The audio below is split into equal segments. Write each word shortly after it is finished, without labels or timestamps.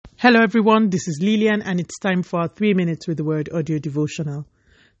Hello everyone, this is Lillian and it's time for our 3 Minutes with the Word audio devotional.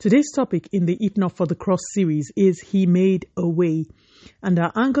 Today's topic in the If Not for the Cross series is He Made a Way, and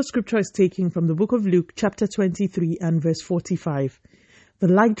our anchor scripture is taken from the book of Luke chapter 23 and verse 45. The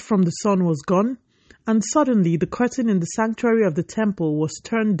light from the sun was gone, and suddenly the curtain in the sanctuary of the temple was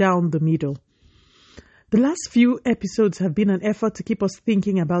turned down the middle. The last few episodes have been an effort to keep us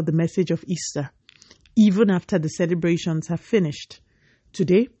thinking about the message of Easter, even after the celebrations have finished.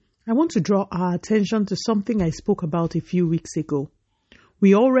 Today, I want to draw our attention to something I spoke about a few weeks ago.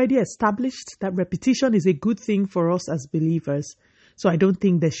 We already established that repetition is a good thing for us as believers, so I don't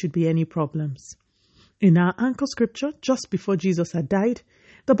think there should be any problems. In our anchor scripture, just before Jesus had died,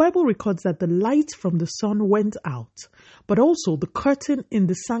 the Bible records that the light from the sun went out, but also the curtain in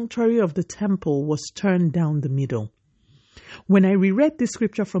the sanctuary of the temple was turned down the middle. When I reread this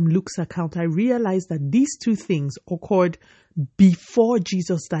scripture from Luke's account, I realized that these two things occurred before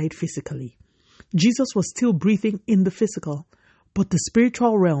Jesus died physically. Jesus was still breathing in the physical, but the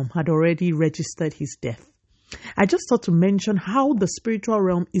spiritual realm had already registered his death. I just thought to mention how the spiritual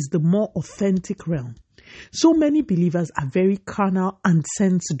realm is the more authentic realm. So many believers are very carnal and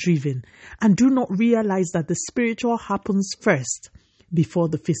sense-driven and do not realize that the spiritual happens first before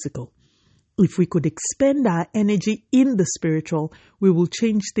the physical. If we could expend our energy in the spiritual, we will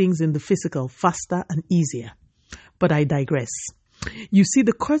change things in the physical faster and easier. But I digress. You see,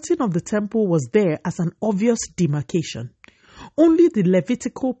 the curtain of the temple was there as an obvious demarcation. Only the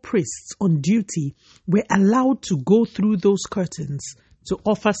Levitical priests on duty were allowed to go through those curtains to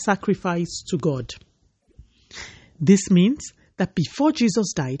offer sacrifice to God. This means that before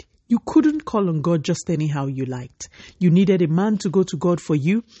Jesus died, you couldn't call on God just anyhow you liked. You needed a man to go to God for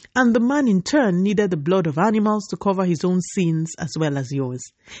you, and the man in turn needed the blood of animals to cover his own sins as well as yours.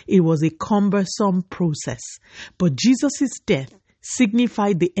 It was a cumbersome process, but Jesus' death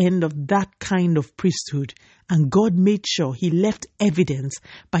signified the end of that kind of priesthood, and God made sure he left evidence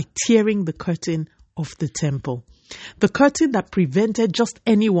by tearing the curtain of the temple. The curtain that prevented just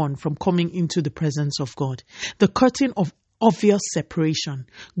anyone from coming into the presence of God. The curtain of obvious separation.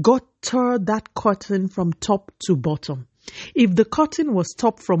 God tore that curtain from top to bottom. If the curtain was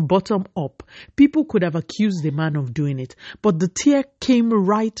top from bottom up, people could have accused the man of doing it. But the tear came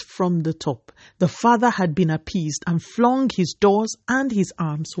right from the top. The Father had been appeased and flung his doors and his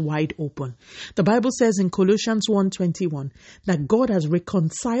arms wide open. The Bible says in Colossians 1:21 that God has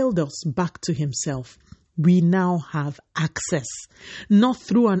reconciled us back to himself. We now have access, not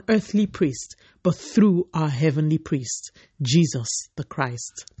through an earthly priest, but through our heavenly priest, Jesus the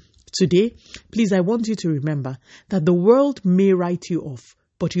Christ. Today, please, I want you to remember that the world may write you off,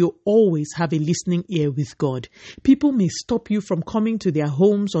 but you always have a listening ear with God. People may stop you from coming to their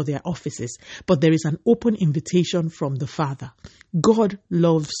homes or their offices, but there is an open invitation from the Father. God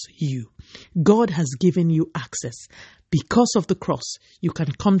loves you. God has given you access. Because of the cross, you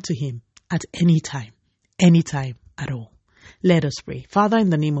can come to him at any time at all. Let us pray. Father,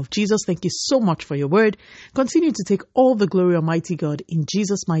 in the name of Jesus, thank you so much for your word. Continue to take all the glory, Almighty God. In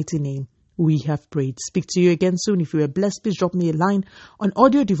Jesus' mighty name, we have prayed. Speak to you again soon. If you were blessed, please drop me a line on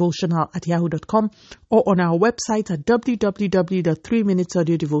audiodevotional@yahoo.com or on our website at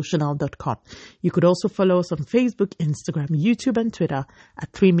www.3minutesaudiodevotional.com. You could also follow us on Facebook, Instagram, YouTube, and Twitter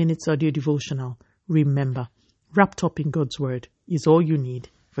at 3 Minutes Audio Devotional. Remember, wrapped up in God's word is all you need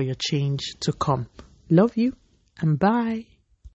for your change to come. Love you and bye.